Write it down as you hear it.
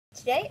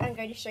Today I'm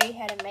going to show you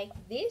how to make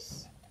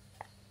this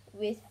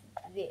with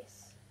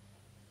this.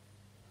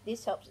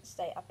 This helps it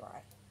stay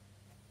upright.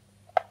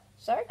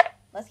 So,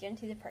 let's get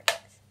into the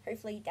project.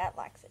 Hopefully Dad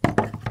likes it.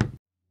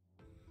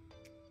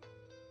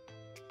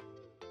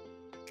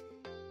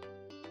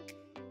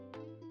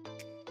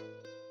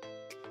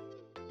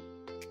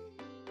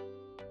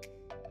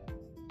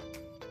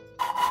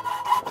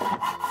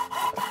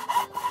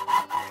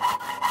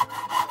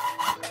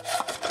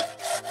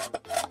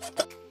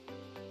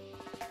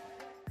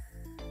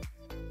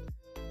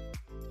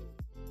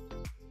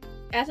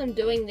 As I'm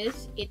doing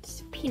this,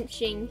 it's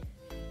pinching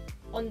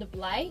on the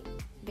blade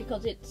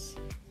because it's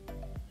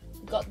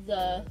got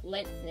the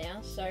length now,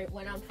 so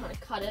when I'm trying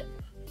to cut it,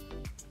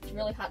 it's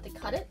really hard to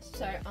cut it,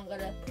 so I'm going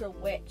to put a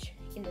wedge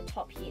in the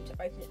top here to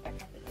open it back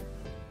up again.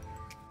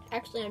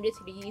 Actually, I'm just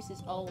going to use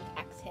this old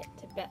axe head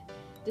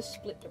to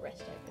split the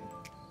rest open.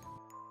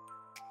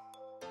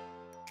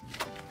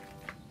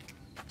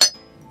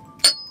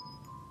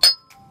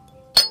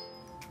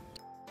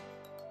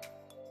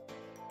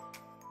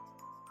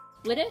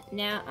 Split it.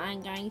 Now I'm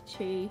going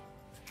to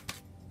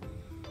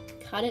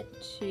cut it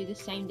to the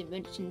same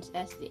dimensions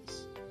as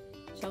this.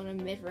 So I'm going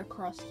to measure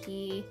across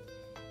here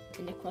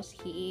and across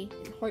here,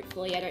 and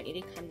hopefully I don't need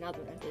to cut another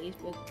one of these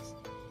because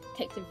it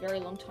takes a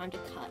very long time to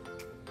cut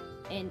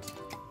and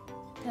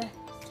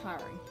it's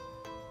tiring.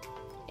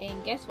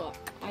 And guess what?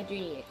 I do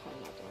need to cut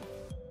another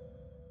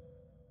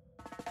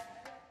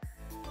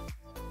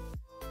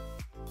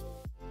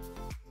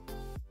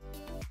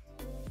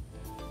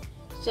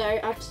one. So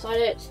I've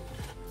decided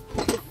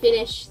to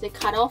finish the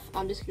cut off,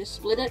 I'm just going to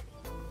split it.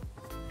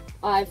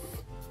 I've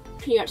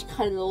pretty much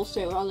cut it all, so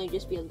it'll only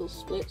just be a little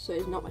split, so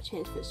there's not much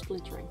chance for it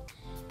splintering.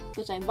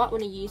 Because I might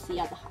want to use the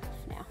other half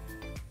now.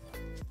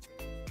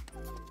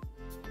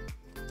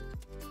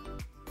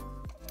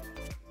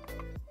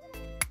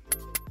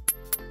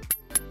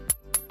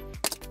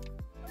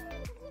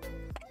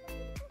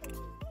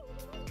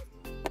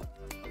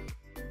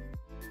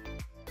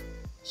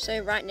 So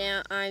right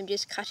now I'm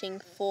just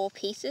cutting 4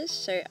 pieces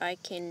so I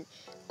can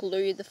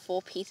glue the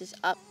 4 pieces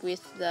up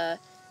with the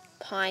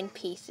pine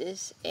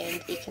pieces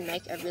and it can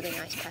make a really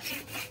nice pattern.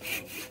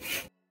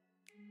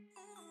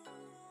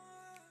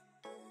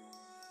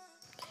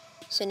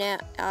 So now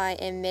I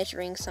am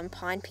measuring some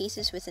pine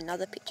pieces with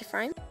another picture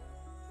frame.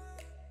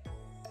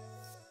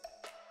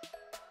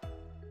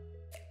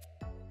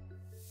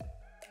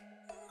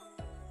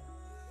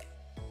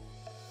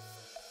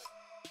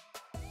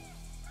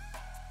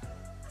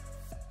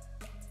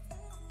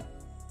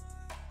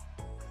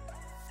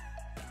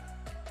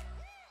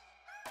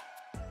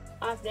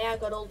 I've now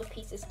got all the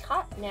pieces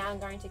cut. Now I'm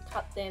going to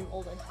cut them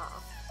all in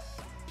half.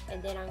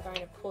 And then I'm going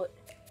to put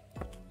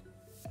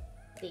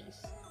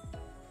these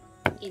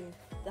in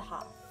the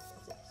half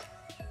of this.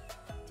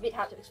 It's a bit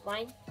hard to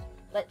explain.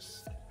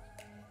 Let's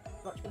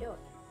watch me do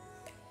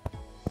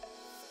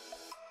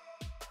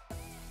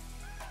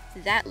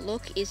it. That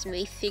look is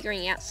me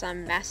figuring out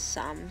some math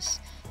sums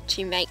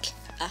to make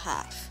a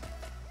half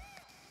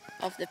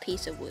of the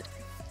piece of wood.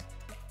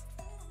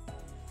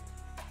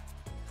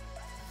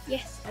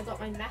 Yes, I got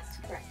my maths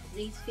correct.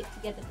 These fit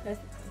together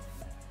perfectly.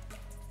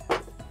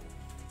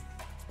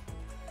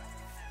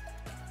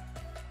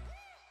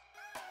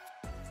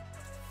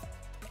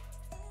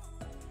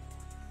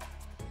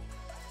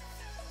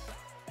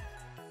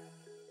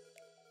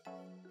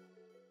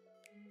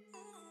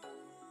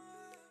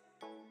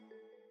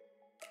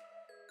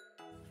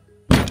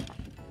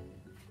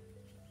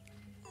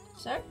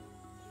 So,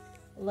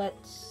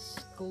 let's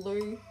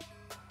glue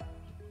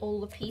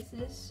all the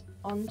pieces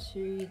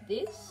onto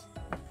this.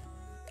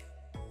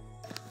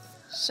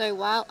 So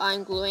while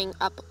I'm gluing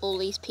up all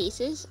these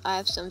pieces, I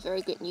have some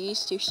very good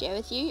news to share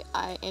with you.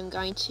 I am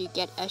going to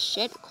get a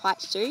shed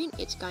quite soon.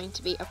 It's going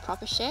to be a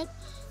proper shed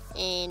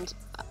and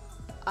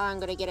I'm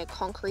going to get it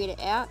concreted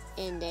out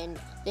and then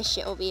the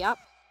shed will be up.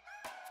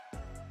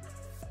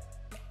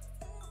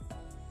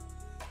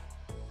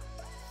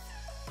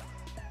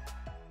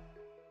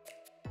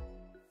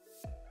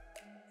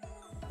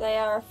 They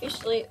are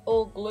officially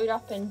all glued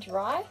up and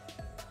dry.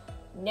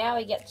 Now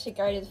we get to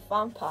go to the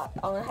fun part.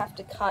 I'm going to have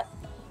to cut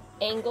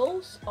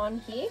angles on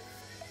here.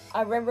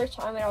 I remember a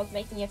time when I was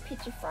making a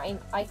picture frame,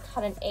 I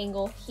cut an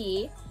angle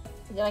here,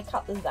 and then I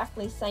cut the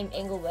exactly same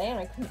angle there and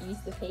I couldn't use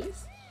the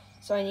piece.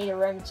 So I need to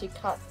remember to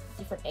cut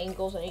different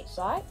angles on each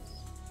side.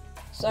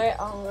 So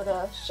I'm going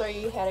to show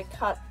you how to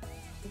cut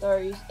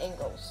those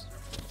angles.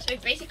 So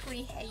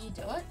basically how you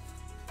do it,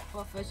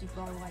 well first you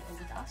blow away all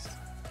the dust.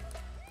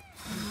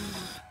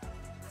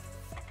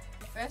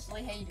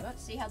 Firstly how you do it,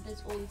 see how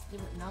there's all these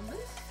different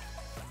numbers?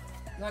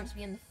 You want it to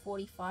be in the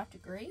 45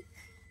 degree.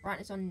 Right,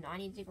 it's on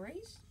 90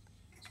 degrees.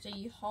 So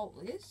you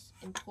hold this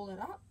and pull it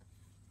up.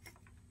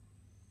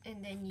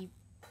 And then you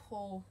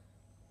pull,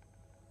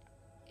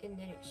 and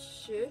then it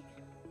should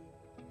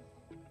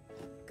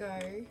go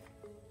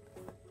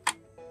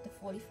to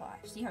 45.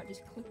 See how it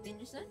just clicked in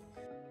just then?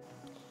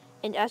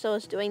 And as I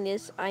was doing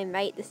this, I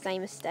made the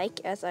same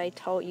mistake as I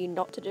told you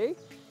not to do.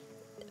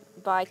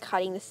 by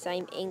cutting the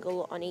same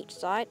angle on each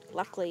side.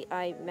 Luckily,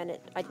 I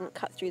didn't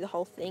cut through the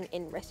whole thing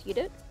and rescued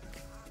it.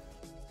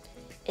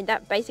 And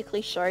that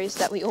basically shows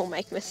that we all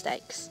make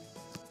mistakes.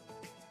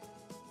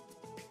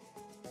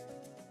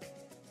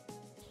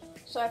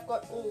 So I've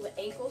got all the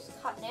angles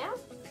cut now,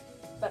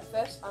 but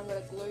first I'm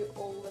going to glue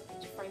all the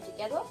picture frame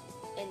together,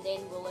 and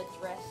then we'll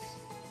address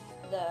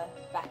the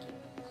backing.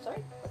 So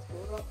let's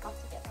glue it all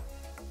up together.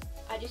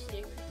 I just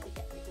need to quickly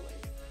get the glue.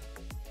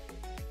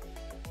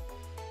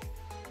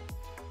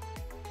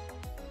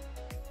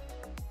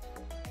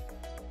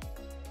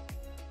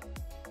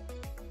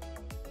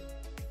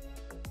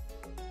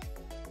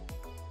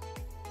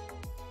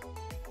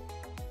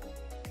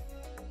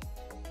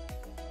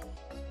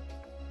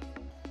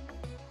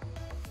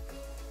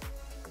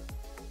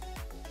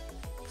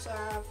 So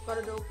I've got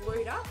it all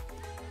glued up.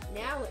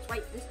 Now let's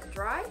wait for this to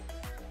dry.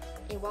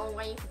 And while I'm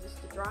waiting for this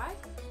to dry,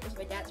 because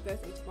my dad's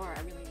birthday tomorrow,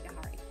 I really need to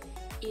hurry,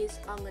 is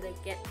I'm going to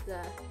get the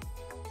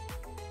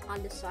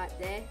underside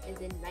there and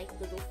then make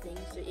little things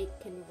so it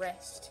can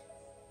rest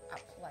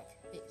up like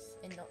this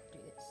and not do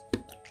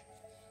this.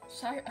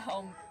 So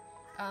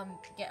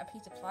get a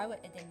piece of plywood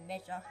and then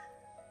measure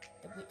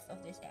the width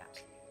of this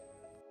out.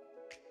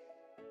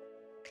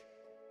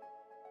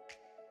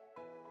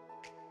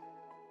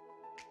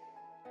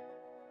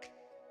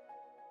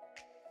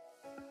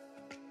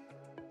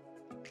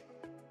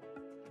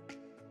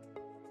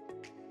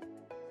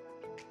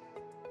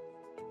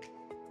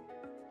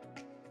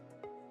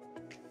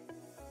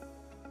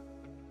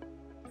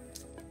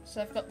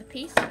 So I've got the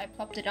piece, I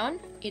plopped it on.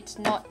 It's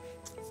not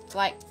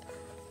like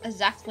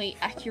exactly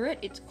accurate,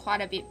 it's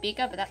quite a bit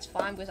bigger, but that's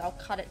fine because I'll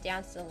cut it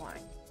down to the line.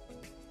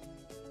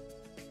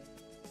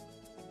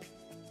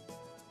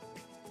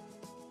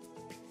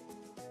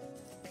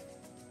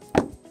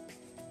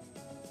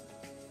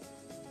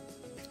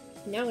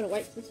 Now I'm going to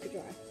wait for this to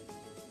dry.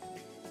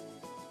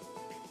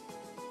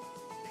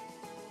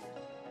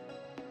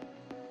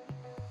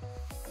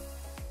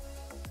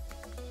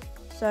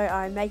 So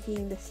I'm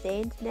making the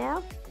stand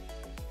now.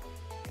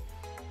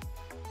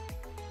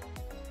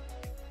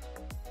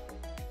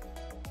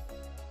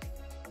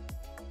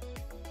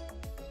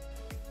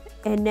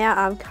 And now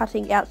I'm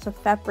cutting out some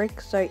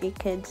fabric so it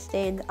can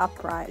stand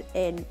upright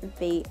and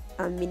be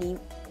a mini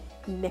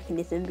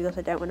mechanism because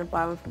I don't want to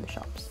buy one from the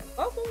shops.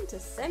 Welcome to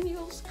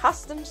Samuel's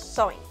Custom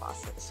Sewing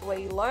Classes, where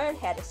you learn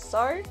how to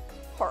sew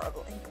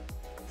horribly.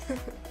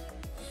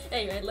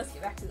 Anyway, let's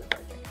get back to the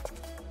project.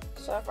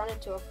 So I've run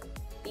into a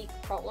big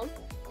problem.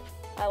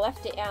 I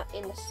left it out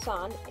in the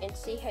sun, and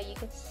see how you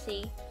can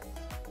see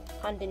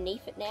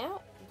underneath it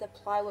now, the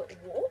plywood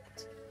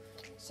warped.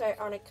 So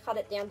I'm going to cut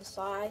it down to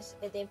size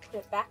and then put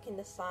it back in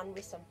the sun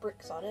with some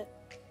bricks on it,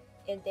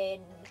 and then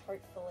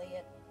hopefully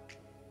it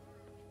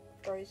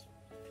grows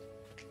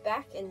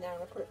back, and then I'm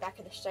going to put it back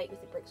in the shade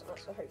with the bricks on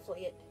it, so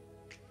hopefully it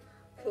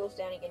cools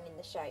down again in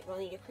the shade. But I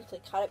need to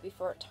quickly cut it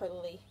before it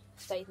totally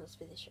stays in this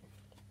position.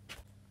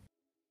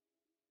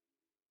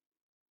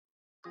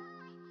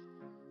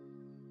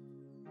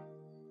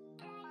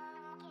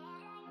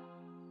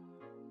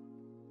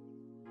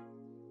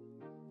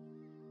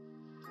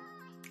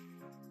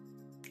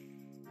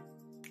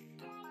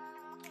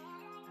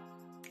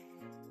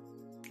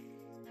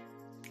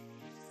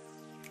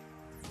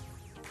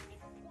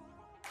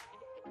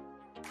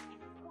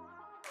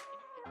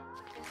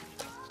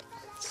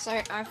 So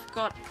I've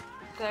got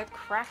the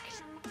crack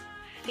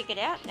figured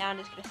out. Now I'm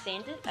just going to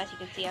sand it. As you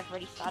can see, I've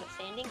already started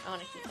sanding. I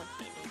want to keep on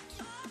sanding.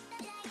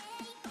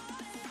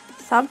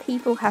 Some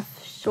people have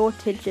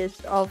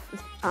shortages of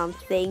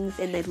things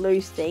and they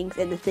lose things,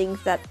 and the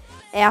things that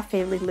our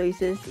family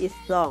loses is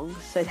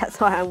thongs. So that's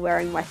why I'm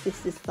wearing my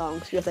sister's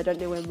thongs, because I don't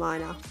know where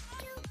mine are.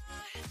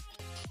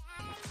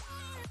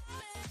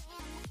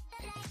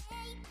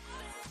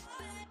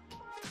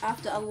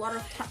 After a lot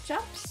of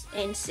touch-ups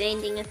and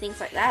sanding and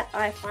things like that,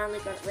 I finally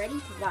got it ready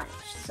to varnish.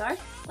 So,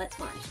 let's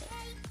varnish it.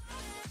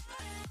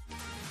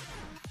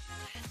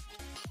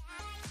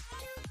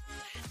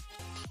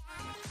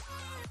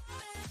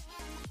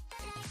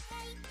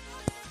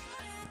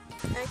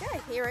 Okay,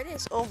 here it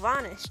is, all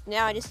varnished.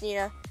 Now I just need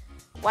to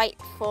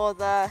wait for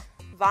the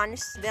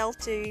varnish smell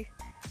to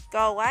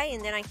go away,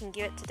 and then I can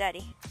give it to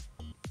Daddy.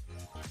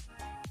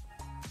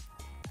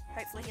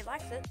 Hopefully he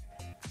likes it.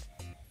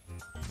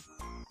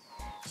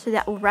 So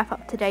that will wrap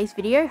up today's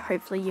video.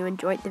 Hopefully you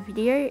enjoyed the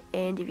video,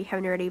 and if you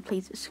haven't already,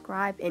 please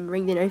subscribe and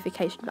ring the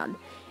notification button.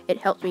 It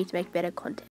helps me to make better content.